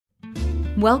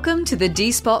Welcome to the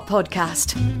D-Spot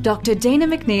podcast. Dr. Dana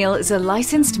McNeil is a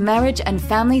licensed marriage and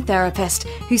family therapist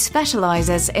who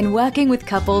specializes in working with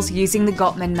couples using the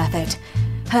Gottman method.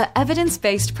 Her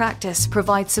evidence-based practice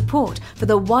provides support for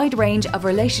the wide range of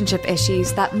relationship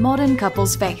issues that modern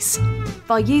couples face.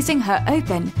 By using her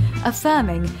open,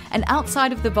 affirming, and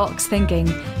outside-of-the-box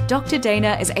thinking, Dr.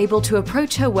 Dana is able to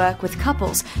approach her work with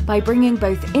couples by bringing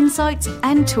both insights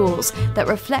and tools that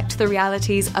reflect the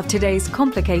realities of today's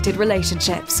complicated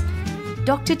relationships.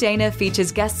 Dr. Dana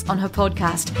features guests on her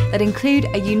podcast that include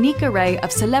a unique array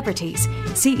of celebrities,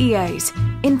 CEOs,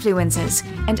 influencers,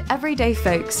 and everyday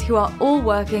folks who are all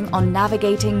working on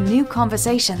navigating new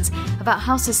conversations about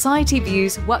how society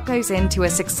views what goes into a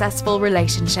successful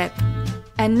relationship.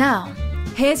 And now,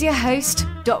 here's your host,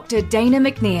 Dr. Dana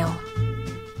McNeil.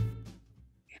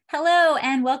 Hello,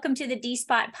 and welcome to the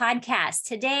D-Spot podcast.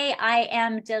 Today, I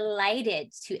am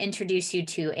delighted to introduce you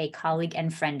to a colleague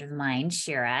and friend of mine,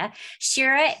 Shira.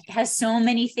 Shira has so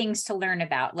many things to learn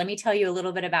about. Let me tell you a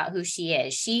little bit about who she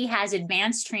is. She has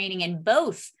advanced training in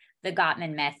both the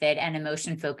Gottman method and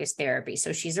emotion-focused therapy.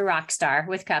 So she's a rock star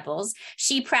with couples.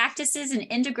 She practices an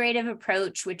integrative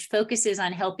approach, which focuses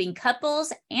on helping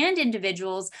couples and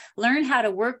individuals learn how to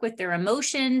work with their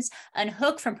emotions,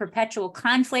 unhook from perpetual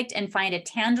conflict, and find a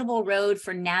tangible road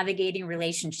for navigating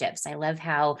relationships. I love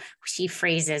how she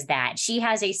phrases that. She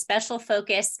has a special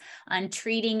focus on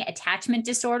treating attachment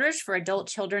disorders for adult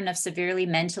children of severely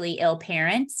mentally ill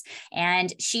parents.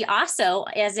 And she also,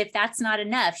 as if that's not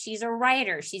enough, she's a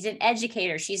writer, she's an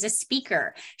educator, she's a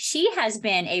speaker. She has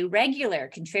been a regular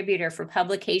contributor for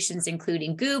publications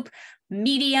including Goop,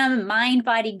 Medium, Mind,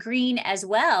 Body, Green, as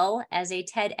well as a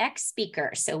TEDx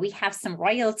speaker. So we have some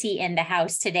royalty in the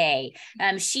house today.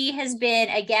 She has been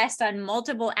a guest on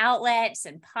multiple outlets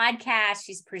and podcasts.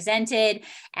 She's presented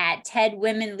at TED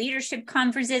Women Leadership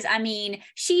Conferences. I mean,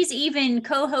 she's even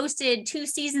co-hosted 2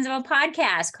 seasons of a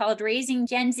podcast called Raising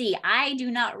Gen Z. I do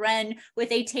not run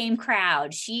with a tame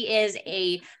crowd. She is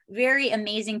a very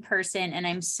amazing person, and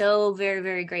I'm so very,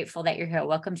 very grateful that you're here.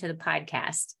 Welcome to the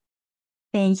podcast.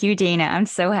 Thank you, Dana. I'm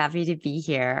so happy to be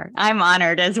here. I'm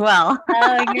honored as well.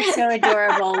 Oh, you're so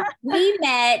adorable. We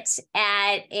met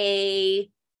at a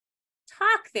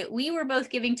talk that we were both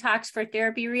giving talks for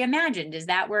Therapy Reimagined. Is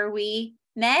that where we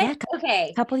met? Yeah, okay.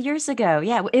 A couple of years ago.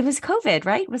 Yeah. It was COVID,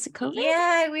 right? Was it COVID?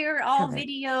 Yeah, we were all COVID.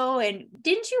 video. And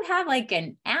didn't you have like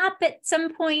an app at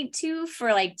some point too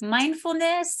for like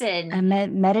mindfulness and a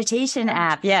meditation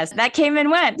app? Yes, that came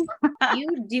and went.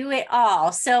 You do it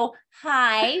all. So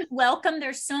hi, welcome.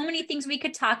 There's so many things we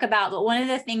could talk about, but one of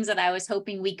the things that I was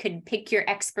hoping we could pick your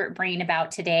expert brain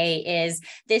about today is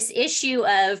this issue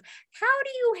of how do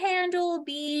you handle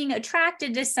being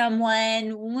attracted to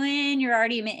someone when you're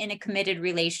already in a committed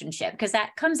relationship? Because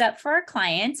that comes up for our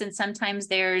clients. And sometimes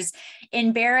there's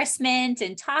embarrassment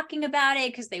in talking about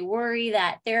it because they worry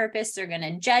that therapists are going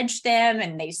to judge them,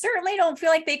 and they certainly don't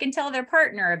feel like they can tell their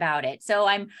partner about it. So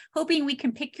I'm hoping we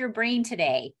can pick your brain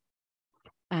today.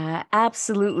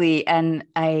 Absolutely. And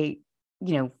when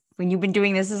you've been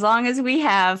doing this as long as we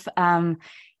have,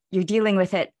 you're dealing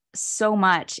with it so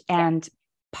much. And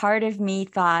part of me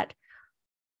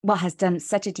has done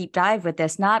such a deep dive with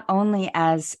this, not only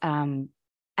as a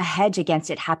hedge against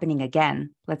it happening again,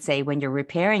 let's say when you're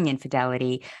repairing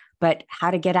infidelity, but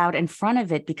how to get out in front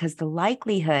of it, because the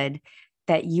likelihood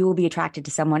that you will be attracted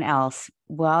to someone else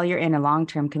while you're in a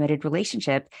long-term committed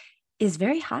relationship is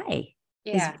very high.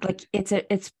 Yeah.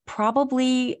 It's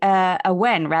probably a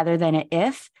when rather than an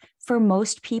if for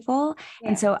most people. Yeah.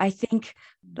 And so I think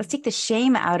let's take the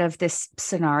shame out of this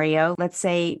scenario. Let's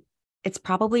say it's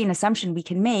probably an assumption we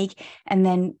can make. And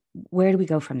then where do we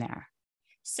go from there?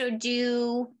 So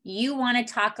do you want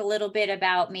to talk a little bit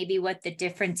about maybe what the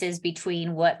difference is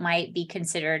between what might be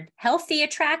considered healthy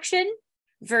attraction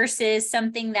versus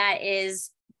something that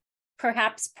is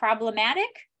perhaps problematic?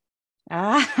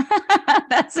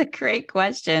 That's a great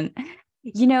question.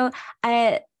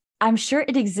 I'm sure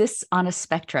it exists on a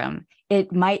spectrum.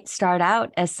 It might start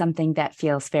out as something that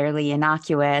feels fairly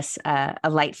innocuous, a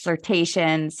light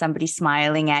flirtation, somebody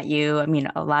smiling at you. I mean,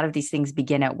 a lot of these things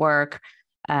begin at work.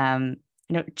 John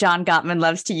Gottman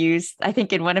loves to use, I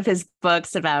think in one of his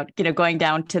books about, going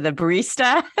down to the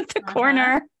barista at the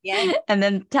corner and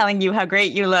then telling you how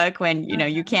great you look when,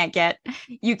 you can't get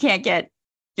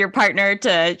your partner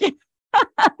to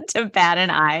to bat an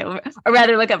eye or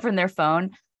rather look up from their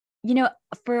phone.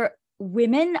 For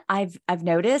women, I've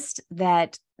noticed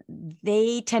that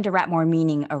they tend to wrap more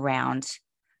meaning around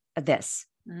this.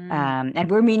 And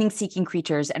we're meaning-seeking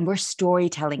creatures, and we're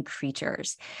storytelling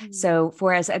creatures. So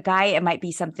for as a guy, it might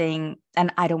be something,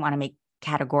 and I don't want to make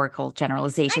categorical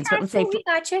generalizations, but let's say, we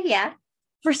gotcha, yeah.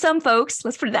 for some folks,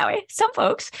 let's put it that way, some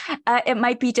folks, it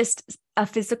might be just a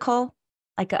physical,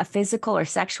 like a physical or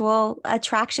sexual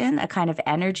attraction, a kind of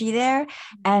energy there.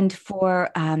 And for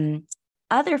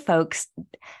other folks,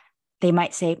 they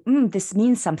might say, this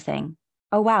means something.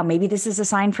 Oh, wow, maybe this is a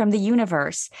sign from the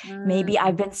universe. Maybe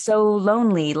I've been so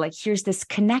lonely. Like, here's this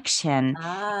connection.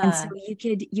 And so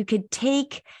you could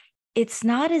take, it's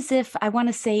not as if, I want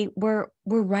to say we're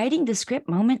writing the script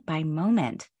moment by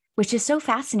moment, which is so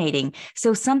fascinating.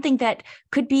 So something that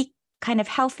could be kind of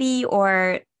healthy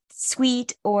or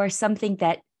sweet, or something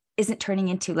that isn't turning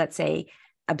into, let's say,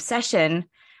 obsession,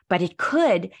 but it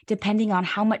could, depending on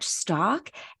how much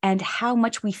stock and how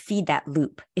much we feed that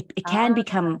loop. It can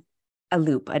become a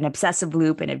loop, an obsessive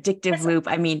loop, an addictive loop.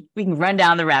 I mean, we can run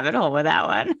down the rabbit hole with that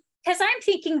one. Because I'm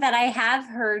thinking that I have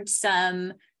heard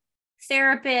some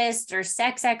therapists or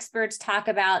sex experts talk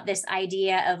about this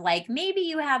idea of like, maybe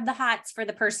you have the hots for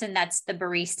the person that's the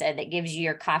barista that gives you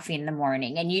your coffee in the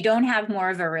morning, and you don't have more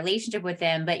of a relationship with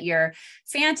them, but you're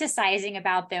fantasizing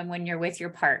about them when you're with your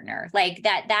partner. Like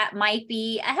that might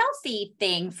be a healthy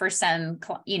thing for some,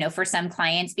 for some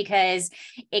clients, because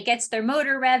it gets their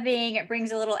motor revving. It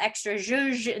brings a little extra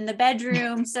zhuzh in the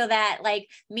bedroom so that like,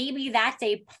 maybe that's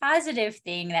a positive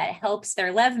thing that helps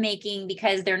their lovemaking,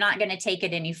 because they're not going to take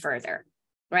it any further.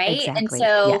 Right. Exactly. And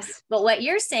so, yes. But what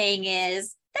you're saying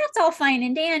is that's all fine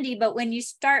and dandy. But when you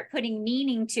start putting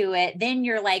meaning to it, then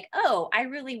you're like, oh, I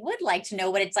really would like to know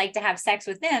what it's like to have sex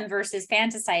with them versus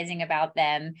fantasizing about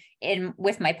them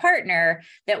with my partner,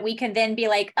 that we can then be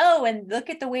like, oh, and look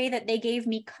at the way that they gave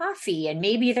me coffee, and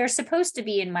maybe they're supposed to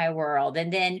be in my world.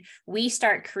 And then we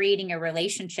start creating a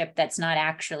relationship that's not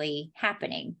actually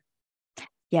happening.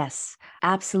 Yes,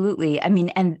 absolutely. I mean,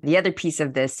 and the other piece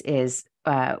of this is,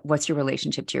 what's your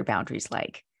relationship to your boundaries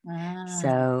like?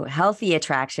 So healthy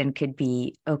attraction could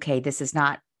be, okay, this is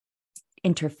not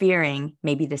interfering.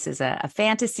 Maybe this is a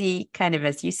fantasy, kind of,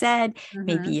 as you said,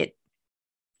 maybe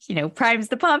it, primes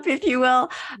the pump, if you will,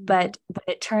 but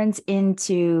it turns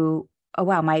into, oh,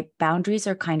 wow, my boundaries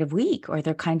are kind of weak, or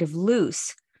they're kind of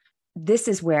loose. This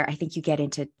is where I think you get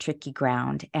into tricky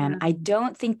ground. And I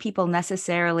don't think people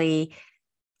necessarily,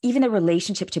 even the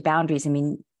relationship to boundaries, I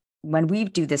mean, when we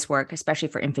do this work, especially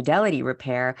for infidelity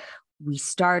repair, we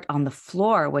start on the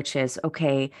floor, which is,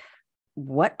 okay,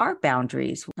 what are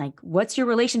boundaries? Like, what's your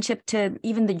relationship to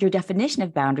even your definition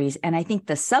of boundaries? And I think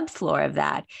the subfloor of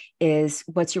that is,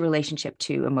 what's your relationship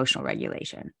to emotional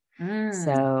regulation?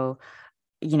 So,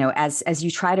 as you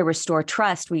try to restore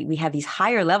trust, we have these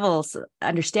higher levels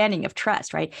understanding of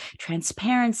trust, right?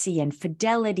 Transparency and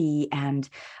fidelity and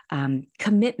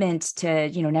commitment to,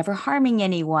 never harming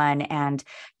anyone, and,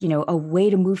 a way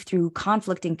to move through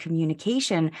conflict and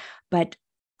communication. But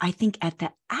I think at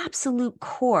the absolute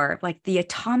core, like the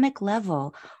atomic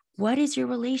level, what is your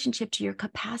relationship to your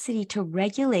capacity to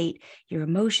regulate your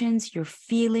emotions, your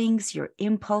feelings, your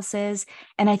impulses?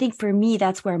 And I think for me,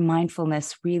 that's where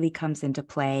mindfulness really comes into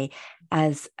play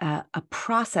as a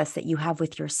process that you have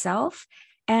with yourself.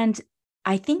 And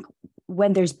I think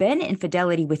when there's been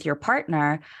infidelity with your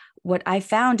partner, what I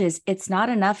found is it's not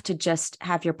enough to just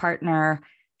have your partner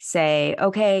say,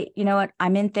 okay, you know what,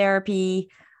 I'm in therapy.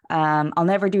 I'll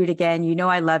never do it again.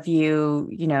 I love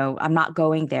you. I'm not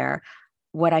going there.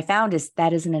 What I found is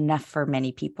that isn't enough for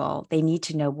many people. They need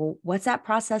to know, well, what's that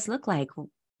process look like?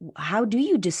 How do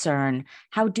you discern?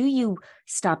 How do you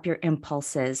stop your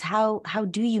impulses? How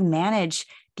do you manage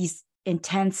these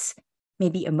intense,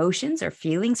 maybe emotions or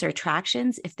feelings or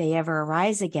attractions if they ever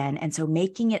arise again? And so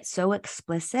making it so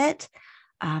explicit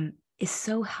is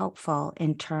so helpful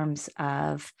in terms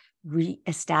of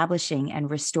reestablishing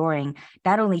and restoring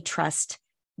not only trust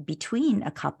between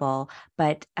a couple,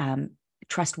 but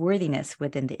trustworthiness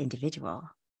within the individual.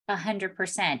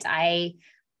 100%.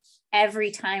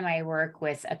 Every time I work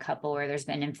with a couple where there's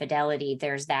been infidelity,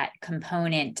 there's that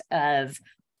component of,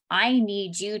 I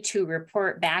need you to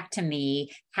report back to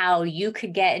me how you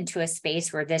could get into a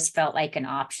space where this felt like an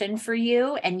option for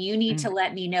you. And you need to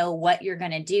let me know what you're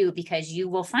going to do, because you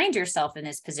will find yourself in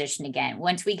this position again.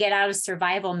 Once we get out of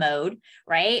survival mode,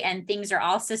 right? And things are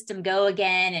all system go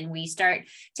again, and we start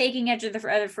taking each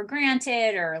other for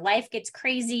granted, or life gets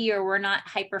crazy, or we're not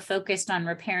hyper focused on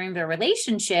repairing the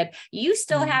relationship, you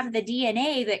still have the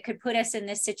DNA that could put us in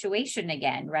this situation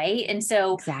again, right? And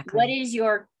so what is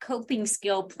your coping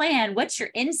skill plan? What's your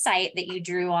insight that you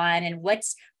drew on, and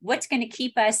what's going to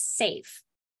keep us safe?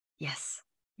 Yes,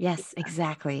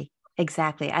 exactly.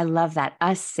 I love that.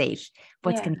 Us safe.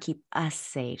 What's going to keep us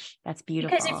safe? That's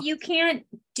beautiful. Because if you can't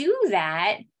do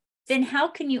that, then how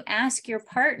can you ask your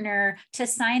partner to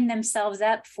sign themselves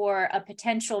up for a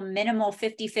potential minimal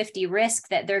 50-50 risk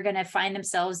that they're going to find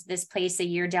themselves this place a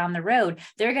year down the road?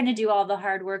 They're going to do all the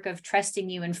hard work of trusting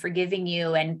you and forgiving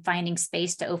you and finding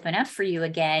space to open up for you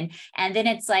again. And then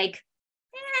it's like,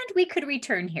 and we could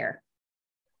return here.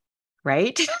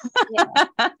 Right? Yeah.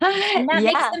 And that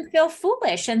makes Yeah. them feel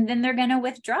foolish. And then they're going to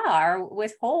withdraw or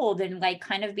withhold and like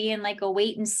kind of be in like a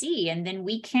wait and see. And then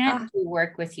we can't do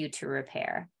work with you to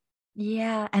repair.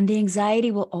 Yeah. And the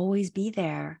anxiety will always be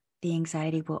there. The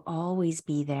anxiety will always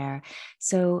be there.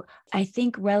 So I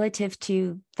think relative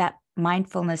to that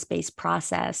mindfulness-based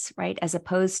process, right, as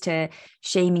opposed to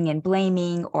shaming and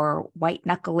blaming or white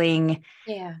knuckling,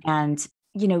 and,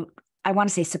 you know, I want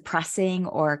to say suppressing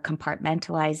or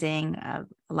compartmentalizing.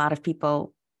 A lot of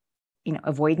people, you know,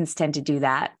 avoidance tend to do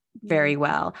that very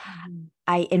well.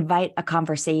 I invite a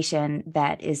conversation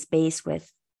that is based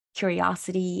with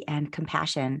curiosity and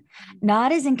compassion,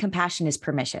 not as in compassion is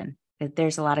permission.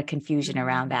 There's a lot of confusion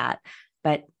around that,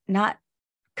 but not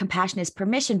compassion is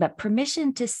permission, but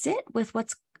permission to sit with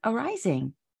what's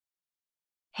arising.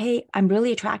 Hey, I'm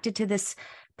really attracted to this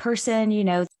person. You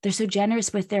know, they're so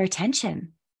generous with their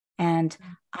attention. And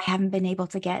I haven't been able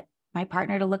to get my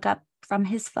partner to look up from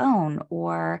his phone,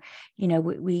 or, you know,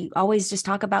 we always just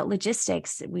talk about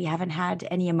logistics. We haven't had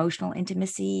any emotional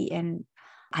intimacy in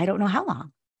I don't know how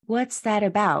long. What's that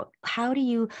about? How do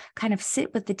you kind of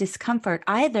sit with the discomfort,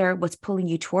 either what's pulling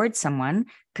you towards someone,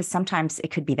 because sometimes it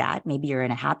could be that maybe you're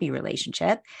in a happy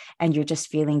relationship and you're just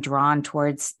feeling drawn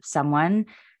towards someone.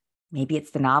 Maybe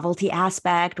it's the novelty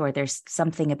aspect, or there's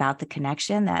something about the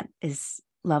connection that is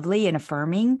lovely and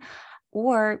affirming,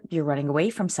 or you're running away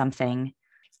from something,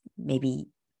 maybe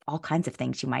all kinds of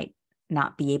things you might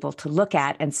not be able to look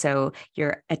at. And so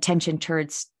your attention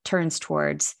turns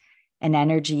towards an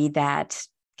energy that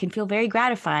can feel very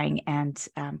gratifying and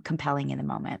compelling in the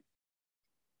moment.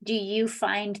 Do you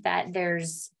find that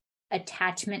there's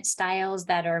attachment styles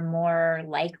that are more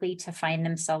likely to find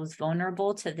themselves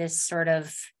vulnerable to this sort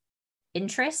of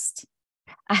interest?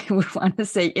 I would want to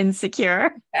say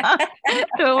insecure,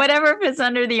 so whatever fits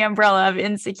under the umbrella of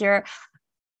insecure.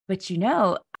 But, you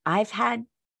know, I've had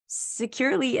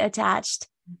securely attached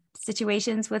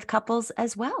situations with couples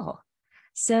as well.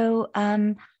 So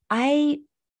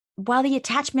while the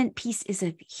attachment piece is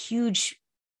a huge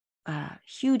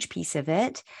piece of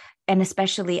it, and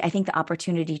especially I think the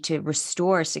opportunity to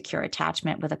restore secure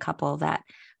attachment with a couple that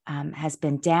has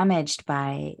been damaged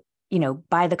by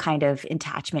the kind of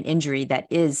attachment injury that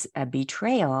is a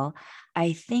betrayal,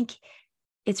 I think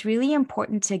it's really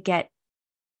important to get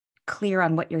clear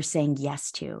on what you're saying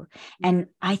yes to. And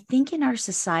I think in our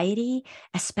society,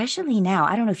 especially now,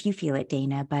 I don't know if you feel it,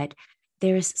 Dana, but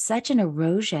there's such an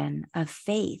erosion of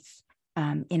faith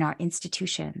in our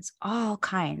institutions, all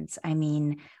kinds. I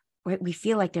mean, we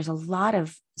feel like there's a lot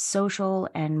of social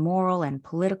and moral and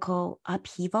political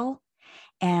upheaval,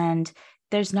 and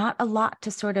there's not a lot to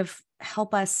sort of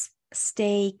help us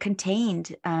stay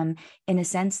contained in a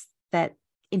sense that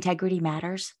integrity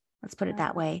matters. Let's put it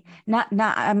that way. Not.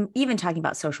 I'm even talking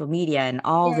about social media and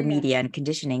all the media and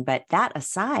conditioning, but that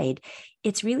aside,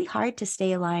 it's really hard to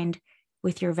stay aligned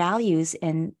with your values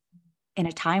in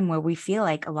a time where we feel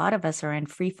like a lot of us are in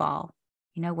free fall.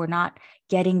 You know, we're not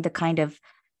getting the kind of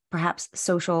perhaps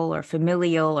social or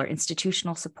familial or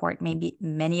institutional support maybe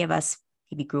many of us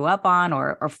maybe grew up on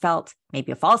or felt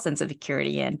maybe a false sense of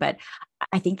security in. But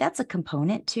I think that's a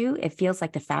component too. It feels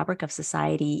like the fabric of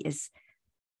society is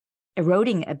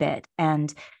eroding a bit.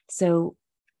 And so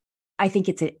I think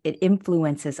it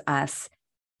influences us.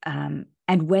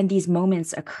 And when these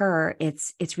moments occur,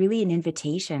 it's really an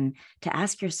invitation to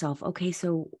ask yourself, okay,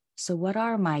 so what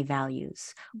are my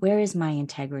values? Where is my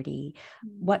integrity?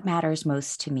 What matters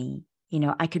most to me? You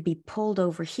know, I could be pulled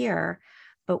over here,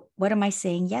 but what am I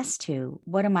saying yes to?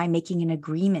 What am I making an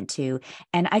agreement to?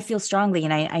 And I feel strongly,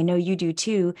 and I know you do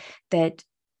too, that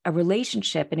a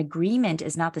relationship, an agreement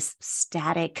is not this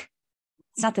static.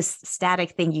 It's not this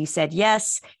static thing. You said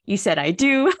yes, you said I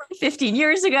do 15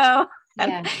 years ago.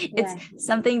 It's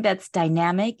something that's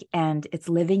dynamic, and it's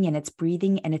living, and it's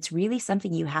breathing, and it's really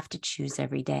something you have to choose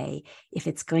every day if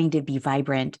it's going to be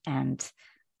vibrant and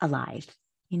alive,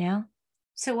 you know?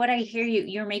 So what I hear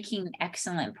you're making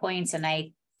excellent points. And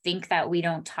I think that we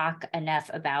don't talk enough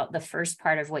about the first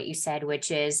part of what you said, which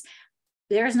is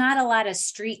there's not a lot of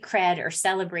street cred or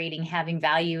celebrating having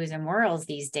values and morals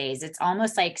these days. It's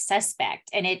almost like suspect.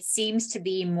 And it seems to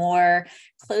be more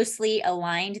closely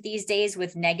aligned these days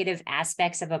with negative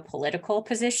aspects of a political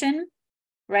position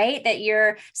right? That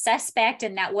you're suspect,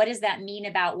 and that what does that mean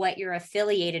about what you're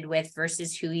affiliated with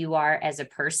versus who you are as a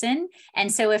person?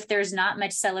 And so if there's not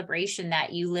much celebration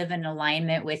that you live in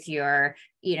alignment with your,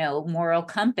 moral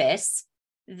compass,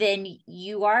 then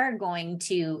you are going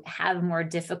to have more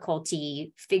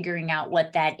difficulty figuring out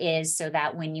what that is, so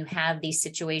that when you have these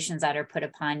situations that are put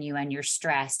upon you and you're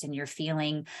stressed and you're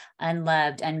feeling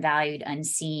unloved, unvalued,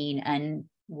 unseen, and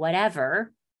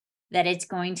whatever, that it's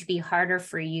going to be harder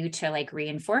for you to like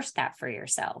reinforce that for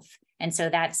yourself. And so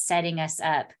that's setting us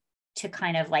up to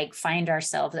kind of like find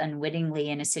ourselves unwittingly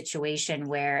in a situation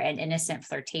where an innocent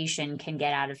flirtation can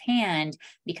get out of hand,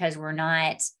 because we're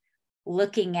not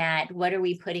looking at what are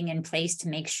we putting in place to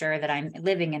make sure that I'm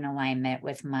living in alignment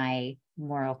with my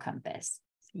moral compass.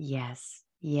 Yes.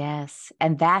 Yes.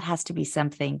 And that has to be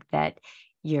something that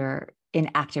you're in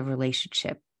active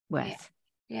relationship with.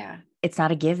 Yeah. It's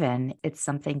not a given. It's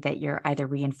something that you're either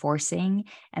reinforcing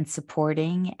and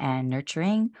supporting and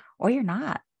nurturing, or you're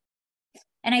not.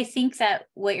 And I think that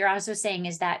what you're also saying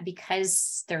is that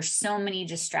because there's so many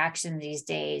distractions these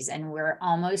days, and we're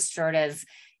almost sort of,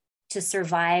 to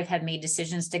survive, have made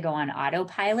decisions to go on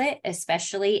autopilot,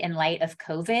 especially in light of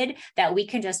COVID, that we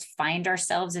can just find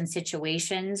ourselves in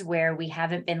situations where we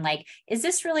haven't been like, is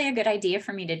this really a good idea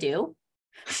for me to do?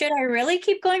 Should I really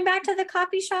keep going back to the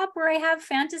coffee shop where I have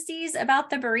fantasies about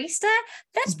the barista?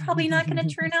 That's probably not going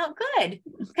to turn out good,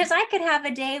 because I could have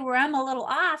a day where I'm a little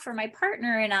off, or my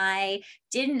partner and I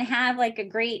didn't have like a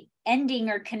great ending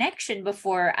or connection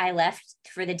before I left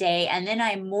for the day. And then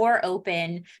I'm more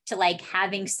open to like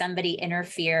having somebody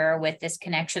interfere with this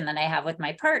connection that I have with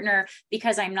my partner,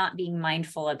 because I'm not being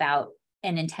mindful about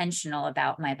and intentional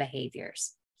about my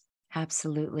behaviors.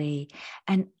 Absolutely.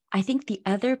 And I think the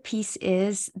other piece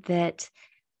is that,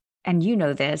 and you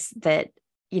know this, that,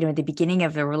 at the beginning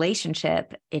of the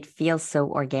relationship, it feels so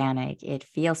organic. It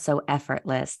feels so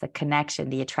effortless. The connection,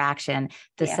 the attraction,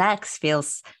 the sex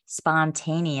feels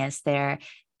spontaneous.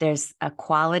 There's a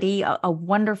quality, a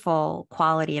wonderful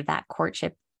quality of that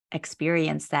courtship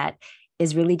experience that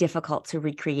is really difficult to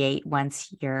recreate once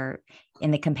you're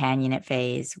in the companionate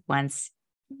phase, once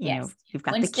you've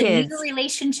got once the kids. The new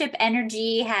relationship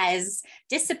energy has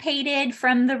dissipated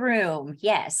from the room.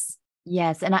 Yes.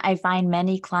 And I find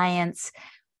many clients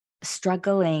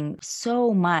struggling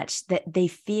so much that they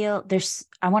feel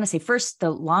I want to say, first, the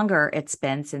longer it's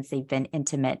been since they've been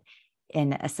intimate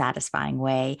in a satisfying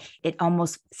way, it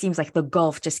almost seems like the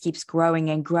gulf just keeps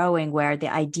growing and growing, where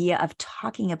the idea of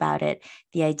talking about it,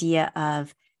 the idea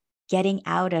of getting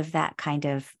out of that kind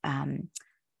of,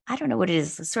 I don't know what it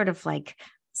is, sort of like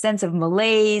sense of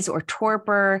malaise or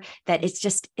torpor, that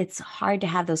it's hard to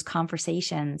have those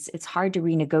conversations. It's hard to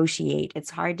renegotiate.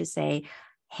 It's hard to say,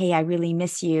 hey, I really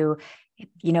miss you.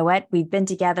 You know what? We've been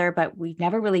together, but we've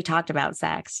never really talked about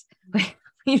sex,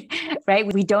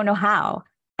 right? We don't know how.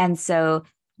 And so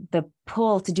the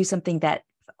pull to do something that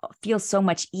feels so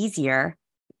much easier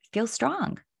feels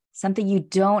strong, something you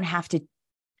don't have to,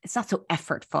 it's not so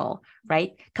effortful,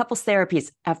 right? Couples therapy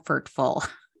is effortful.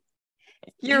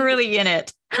 You're really in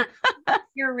it.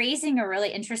 You're raising a really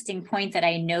interesting point that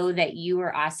I know that you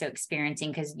are also experiencing,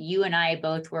 because you and I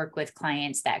both work with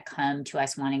clients that come to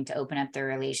us wanting to open up their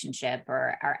relationship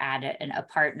or are add a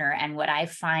partner. And what I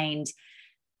find,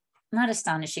 not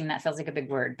astonishing, that feels like a big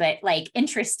word, but like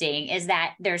interesting, is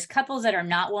that there's couples that are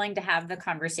not willing to have the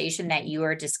conversation that you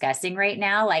are discussing right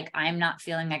now. Like, I'm not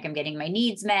feeling like I'm getting my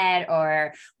needs met,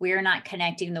 or we're not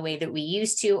connecting the way that we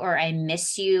used to, or I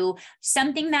miss you.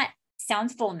 Something that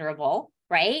sounds vulnerable,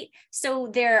 right? So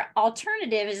their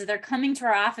alternative is they're coming to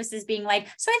our offices being like,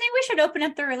 so I think we should open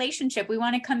up the relationship. We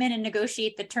want to come in and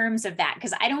negotiate the terms of that,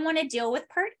 because I don't want to deal with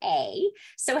part A.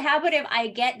 So how about if I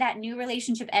get that new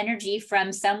relationship energy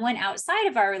from someone outside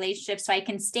of our relationship, so I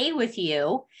can stay with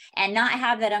you and not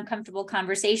have that uncomfortable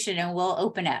conversation, and we'll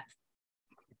open up.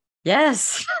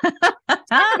 Yes. Talk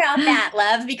about that,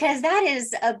 love, because that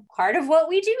is a part of what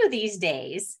we do these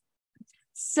days.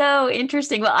 So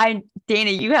interesting. Well,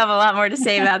 Dana, you have a lot more to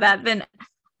say about that than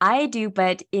I do,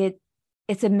 but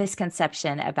it's a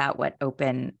misconception about what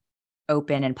open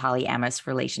and polyamorous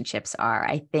relationships are.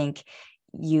 I think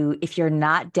if you're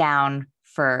not down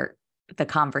for the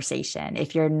conversation,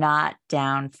 if you're not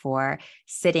down for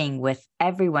sitting with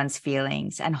everyone's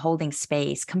feelings and holding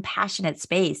space, compassionate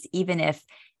space, even if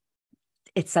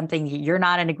it's something you're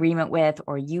not in agreement with,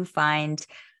 or you find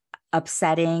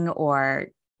upsetting or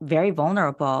very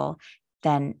vulnerable,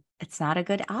 then it's not a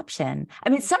good option. I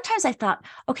mean, sometimes I thought,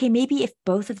 okay, maybe if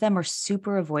both of them are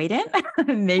super avoidant,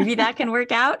 maybe that can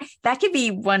work out. That could be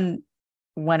one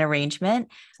arrangement.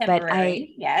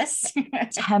 Temporary, yes.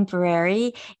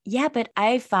 Temporary. Yeah, but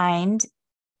I find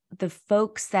the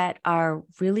folks that are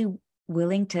really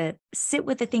willing to sit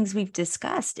with the things we've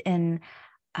discussed and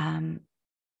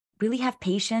really have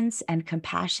patience and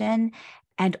compassion,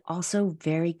 and also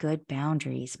very good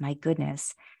boundaries. My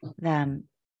goodness.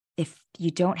 If you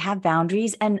don't have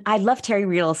boundaries, and I love Terry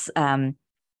Real's,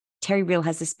 Terry Real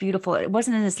has this beautiful, it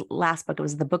wasn't in his last book, it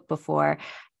was the book before,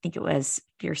 I think it was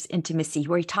Fierce Intimacy,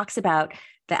 where he talks about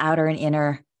the outer and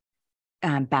inner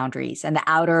boundaries, and the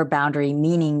outer boundary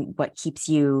meaning what keeps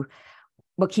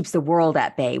the world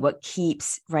at bay, what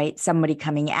keeps, right, somebody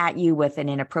coming at you with an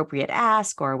inappropriate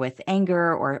ask or with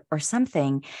anger or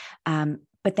something.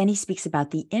 But then he speaks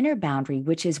about the inner boundary,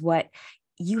 which is what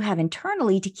you have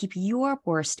internally to keep your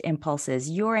worst impulses,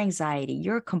 your anxiety,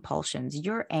 your compulsions,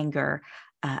 your anger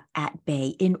at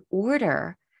bay, in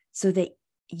order so that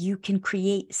you can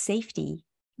create safety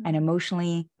and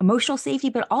emotional safety,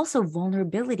 but also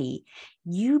vulnerability.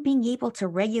 You being able to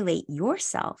regulate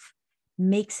yourself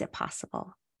makes it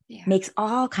possible. Yeah. Makes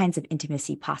all kinds of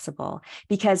intimacy possible.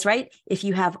 Because, right, if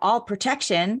you have all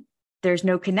protection, there's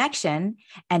no connection.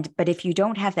 But if you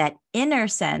don't have that inner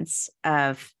sense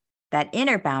of that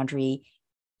inner boundary,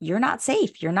 you're not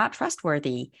safe. You're not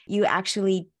trustworthy. You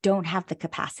actually don't have the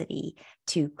capacity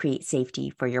to create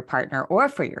safety for your partner or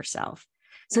for yourself.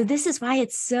 So this is why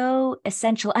it's so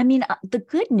essential. I mean, the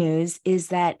good news is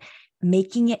that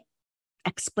making it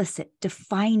explicit,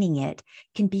 defining it,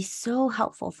 can be so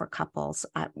helpful for couples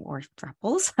or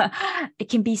couples. It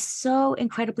can be so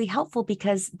incredibly helpful,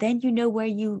 because then you know where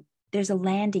there's a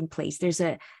landing place. There's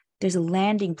a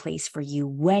landing place for you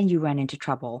when you run into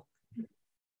trouble.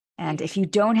 And if you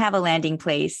don't have a landing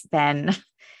place, then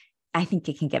I think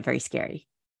it can get very scary.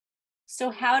 So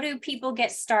how do people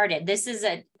get started? This is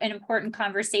an important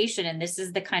conversation, and this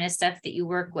is the kind of stuff that you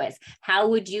work with. How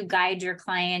would you guide your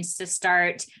clients to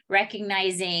start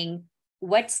recognizing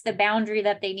what's the boundary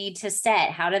that they need to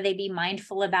set? How do they be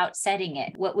mindful about setting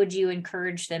it? What would you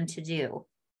encourage them to do?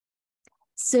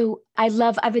 So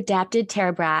I've adapted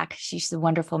Tara Brach. She's a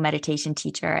wonderful meditation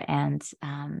teacher and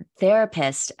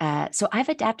therapist. So I've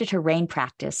adapted her RAIN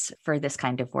practice for this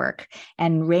kind of work.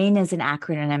 And RAIN is an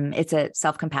acronym. It's a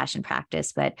self-compassion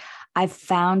practice, but I've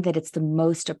found that it's the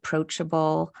most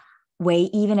approachable way,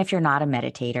 even if you're not a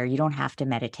meditator. You don't have to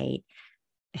meditate.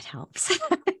 It helps.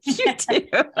 You do.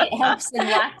 It helps in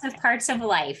lots of parts of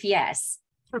life. Yes.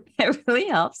 It really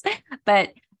helps.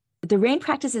 But the RAIN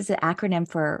practice is an acronym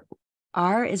for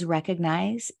R is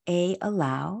recognize, A,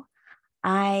 allow,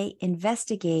 I,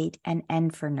 investigate, and N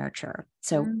for nurture.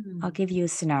 So I'll give you a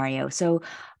scenario. So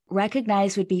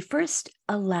recognize would be first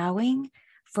allowing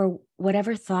for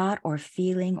whatever thought or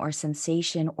feeling or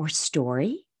sensation or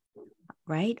story,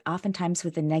 right? Oftentimes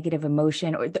with a negative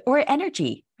emotion or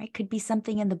energy, right? Could be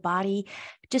something in the body.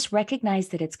 Just recognize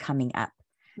that it's coming up.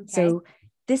 Okay. So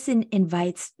this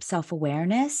invites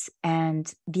self-awareness,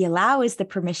 and the allow is the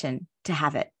permission to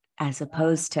have it, as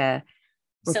opposed to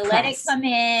repress. So let it come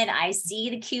in. I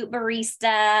see the cute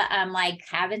barista. I'm like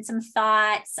having some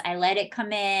thoughts. I let it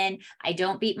come in. I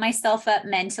don't beat myself up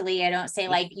mentally. I don't say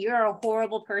like, you're a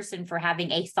horrible person for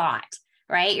having a thought,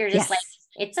 right? You're just like,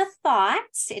 it's a thought.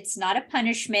 It's not a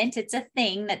punishment. It's a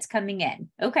thing that's coming in.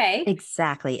 Okay.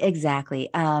 Exactly.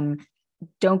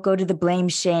 Don't go to the blame,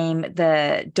 shame,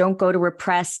 don't go to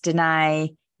repress, deny,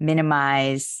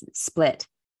 minimize, split,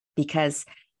 because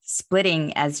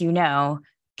splitting, as you know,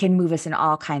 can move us in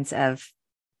all kinds of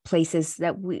places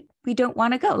that we don't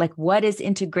want to go. Like, what is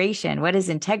integration? What is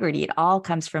integrity? It all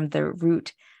comes from the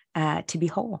root to be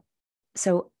whole.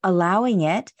 So allowing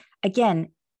it, again,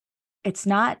 it's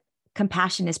not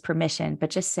compassion is permission, but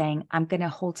just saying, I'm going to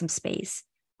hold some space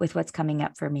with what's coming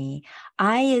up for me.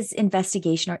 I is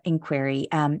investigation or inquiry.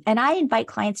 And I invite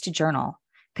clients to journal,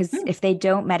 because if they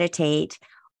don't meditate,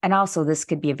 and also this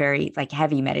could be a very like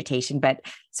heavy meditation, but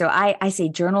so I say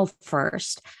journal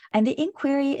first. And the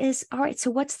inquiry is, all right,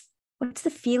 so what's the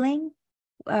feeling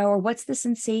or what's the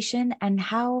sensation, and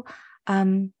how,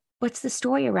 what's the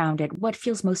story around it? What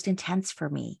feels most intense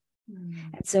for me?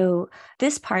 And so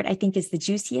this part, I think, is the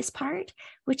juiciest part,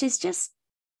 which is just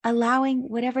allowing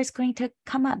whatever's going to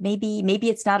come up. Maybe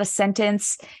it's not a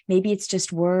sentence. Maybe it's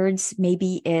just words.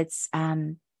 Maybe it's,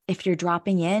 if you're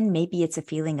dropping in, maybe it's a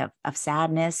feeling of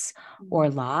sadness or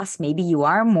loss. Maybe you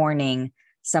are mourning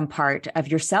some part of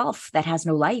yourself that has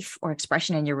no life or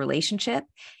expression in your relationship.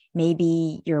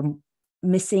 Maybe you're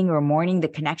missing or mourning the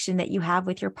connection that you have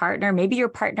with your partner. Maybe your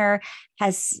partner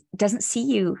doesn't see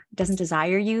you, doesn't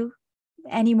desire you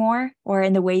anymore, or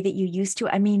in the way that you used to.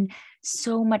 I mean,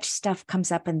 so much stuff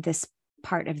comes up in this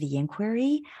part of the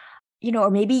inquiry.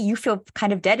 Or maybe you feel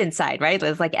kind of dead inside, right?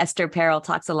 It's like Esther Perel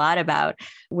talks a lot about,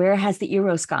 where has the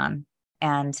eros gone?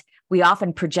 And we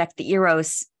often project the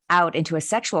eros out into a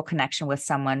sexual connection with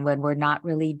someone when we're not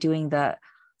really doing the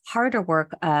harder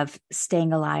work of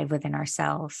staying alive within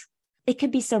ourselves. It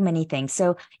could be so many things.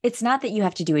 So it's not that you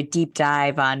have to do a deep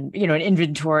dive on, an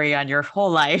inventory on your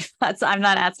whole life. I'm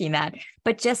not asking that,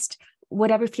 but just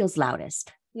whatever feels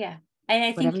loudest. Yeah. And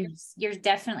I think Whatever. you're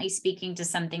definitely speaking to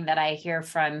something that I hear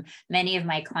from many of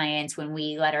my clients when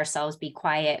we let ourselves be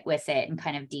quiet with it and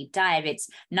kind of deep dive. It's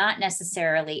not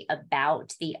necessarily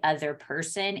about the other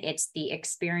person. It's the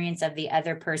experience of the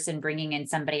other person bringing in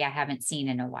somebody I haven't seen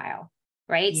in a while.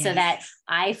 Right. Yes. So that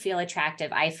I feel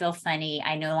attractive. I feel funny.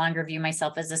 I no longer view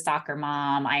myself as a soccer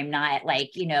mom. I'm not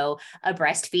like, a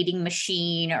breastfeeding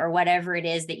machine or whatever it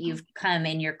is that you've come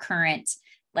in your current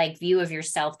view of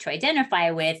yourself to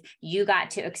identify with. You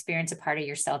got to experience a part of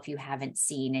yourself you haven't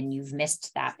seen, and you've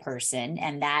missed that person.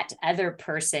 And that other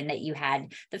person that you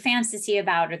had the fantasy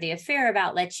about or the affair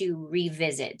about lets you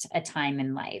revisit a time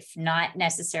in life, not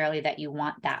necessarily that you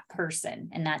want that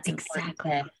person. And that's important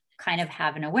to kind of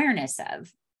have an awareness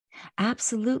of.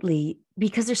 Absolutely.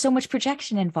 Because there's so much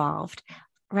projection involved,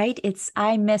 right?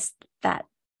 I missed that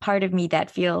part of me that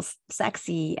feels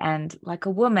sexy and like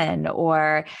a woman,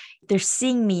 or they're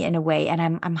seeing me in a way,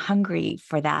 and I'm hungry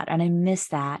for that, and I miss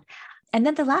that. And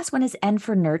then the last one is N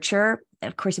for nurture.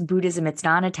 Of course, in Buddhism, it's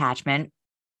non-attachment,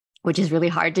 which is really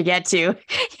hard to get to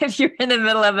if you're in the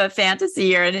middle of a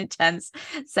fantasy or an intense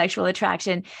sexual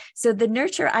attraction. So the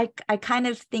nurture, I kind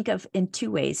of think of in two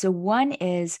ways. So one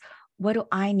is, what do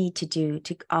I need to do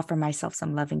to offer myself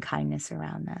some loving kindness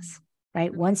around this?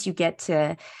 Right? Once you get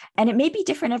to, and it may be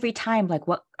different every time, like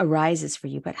what arises for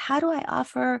you, but how do I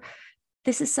offer,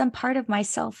 this is some part of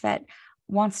myself that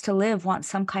wants to live, wants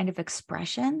some kind of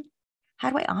expression. How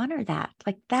do I honor that?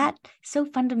 Like that, so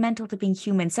fundamental to being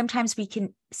human. Sometimes we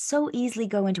can so easily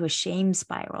go into a shame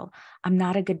spiral. I'm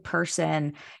not a good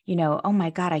person. Oh my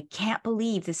God, I can't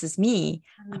believe this is me.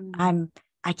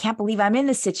 I can't believe I'm in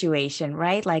this situation,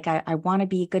 right? Like I want to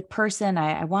be a good person.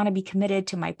 I want to be committed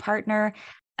to my partner,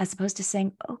 as opposed to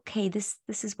saying, okay, this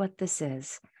is what this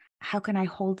is. How can I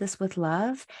hold this with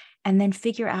love? And then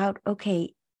figure out,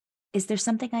 okay, is there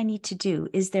something I need to do?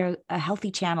 Is there a healthy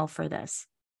channel for this?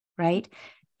 Right?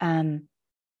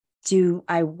 Do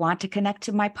I want to connect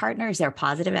to my partner? Is there a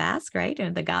positive ask, right?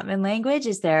 In the Gottman language,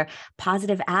 is there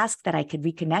positive ask that I could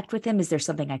reconnect with him? Is there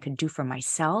something I could do for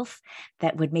myself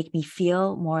that would make me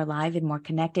feel more alive and more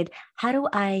connected? How do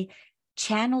I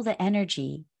channel the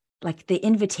energy, like the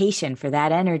invitation for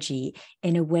that energy,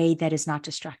 in a way that is not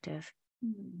destructive?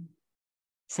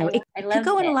 So it could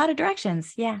go in a lot of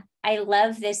directions. Yeah. I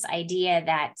love this idea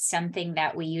that something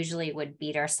that we usually would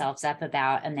beat ourselves up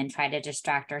about and then try to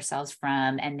distract ourselves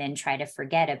from and then try to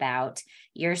forget about.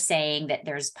 You're saying that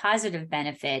there's positive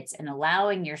benefits and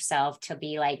allowing yourself to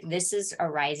be like, this is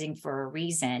arising for a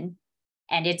reason.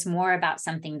 And it's more about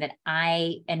something that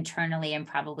I internally am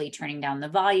probably turning down the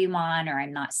volume on, or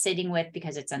I'm not sitting with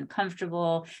because it's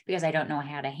uncomfortable, because I don't know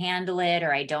how to handle it,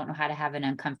 or I don't know how to have an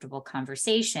uncomfortable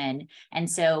conversation. And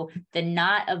so the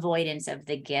not avoidance of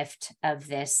the gift of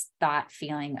this thought,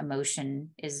 feeling,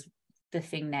 emotion is the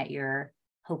thing that you're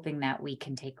hoping that we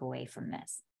can take away from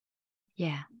this.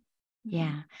 Yeah.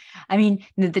 Yeah. I mean,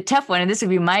 the tough one, and this would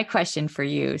be my question for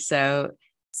you. So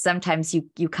sometimes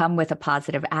you come with a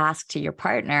positive ask to your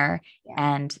partner,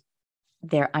 and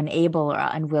they're unable or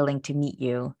unwilling to meet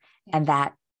you. And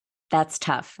that's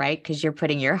tough, right? Because you're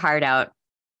putting your heart out.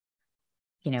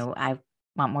 I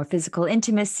want more physical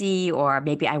intimacy, or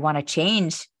maybe I want to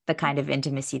change the kind of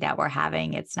intimacy that we're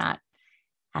having.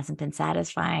 Hasn't been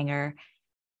satisfying, or,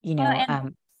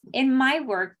 in my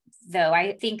work, though,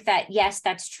 I think that, yes,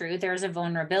 that's true. There's a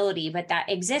vulnerability, but that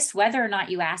exists whether or not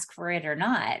you ask for it or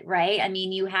not, right? I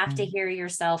mean, you have to hear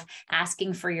yourself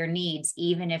asking for your needs,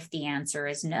 even if the answer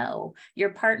is no.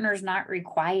 Your partner's not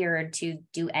required to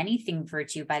do anything for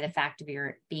you by the fact of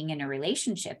your being in a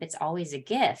relationship. It's always a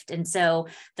gift. And so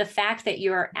the fact that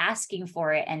you're asking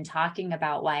for it and talking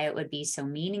about why it would be so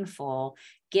meaningful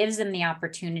gives them the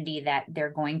opportunity that they're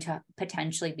going to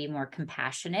potentially be more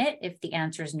compassionate if the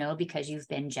answer is no, because you've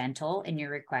been gentle in your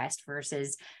request,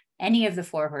 versus any of the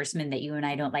four horsemen that you and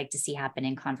I don't like to see happen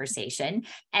in conversation.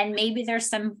 And maybe there's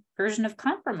some version of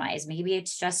compromise. Maybe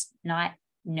it's just not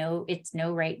no, it's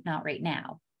no, right, not right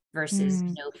now, versus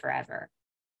no forever.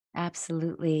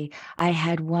 Absolutely. I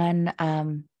had one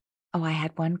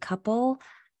couple.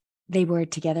 They were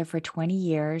together for 20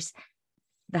 years.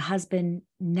 The husband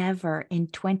never in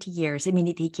 20 years, I mean,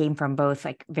 he came from both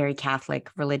like very Catholic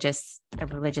religious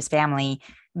family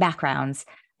backgrounds.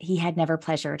 He had never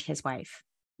pleasured his wife.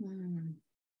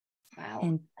 Wow.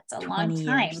 In that's a long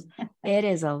time. It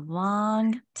is a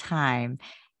long time.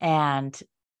 And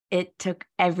it took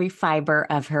every fiber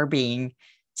of her being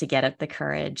to get up the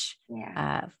courage.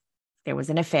 Yeah. There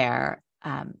was an affair,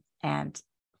 and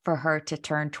for her to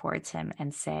turn towards him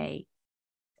and say,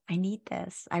 I need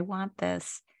this. I want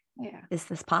this. Yeah. Is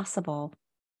this possible?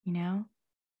 You know?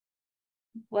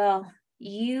 Well,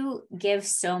 you give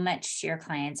so much to your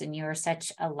clients, and you are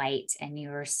such a light, and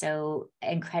you are so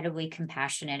incredibly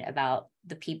compassionate about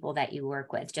the people that you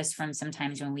work with. Just from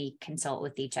sometimes when we consult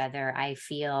with each other, I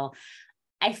feel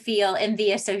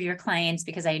envious of your clients,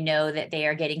 because I know that they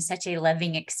are getting such a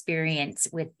loving experience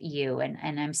with you.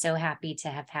 And I'm so happy to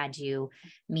have had you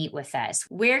meet with us.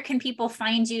 Where can people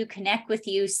find you, connect with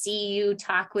you, see you,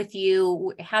 talk with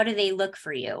you? How do they look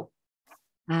for you?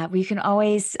 You can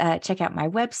always check out my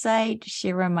website,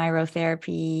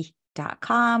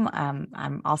 shiramyrowtherapy.com.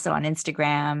 I'm also on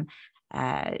Instagram,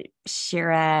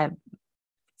 Shira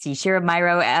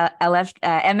Myrow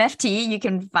MFT. You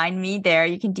can find me there.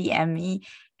 You can DM me.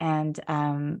 And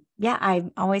I'm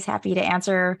always happy to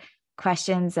answer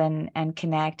questions and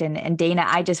connect. And Dana,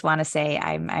 I just want to say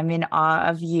I'm in awe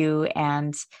of you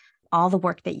and all the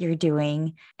work that you're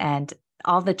doing and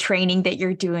all the training that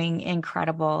you're doing.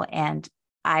 Incredible. And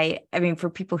I mean, for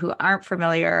people who aren't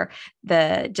familiar,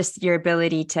 just your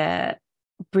ability to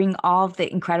bring all of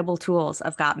the incredible tools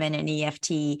of Gottman and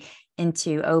EFT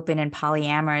into open and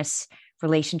polyamorous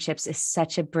relationships is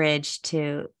such a bridge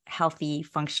to healthy,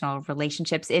 functional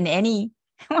relationships in any,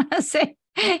 I want to say,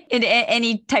 in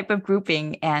any type of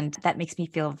grouping. And that makes me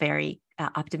feel very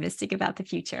optimistic about the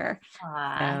future.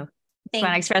 So I just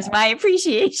want to express my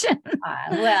appreciation.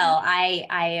 Well, I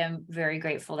am very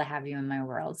grateful to have you in my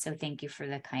world. So thank you for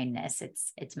the kindness.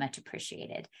 It's much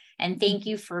appreciated. And thank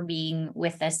you for being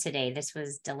with us today. This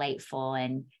was delightful,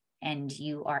 and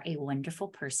you are a wonderful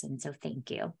person. So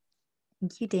thank you.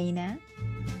 Thank you, Dana.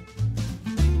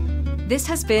 This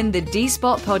has been the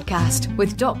D-Spot Podcast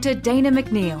with Dr. Dana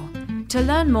McNeil. To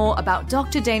learn more about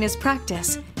Dr. Dana's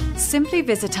practice, simply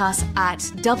visit us at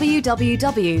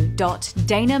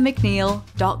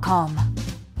www.danamcneil.com.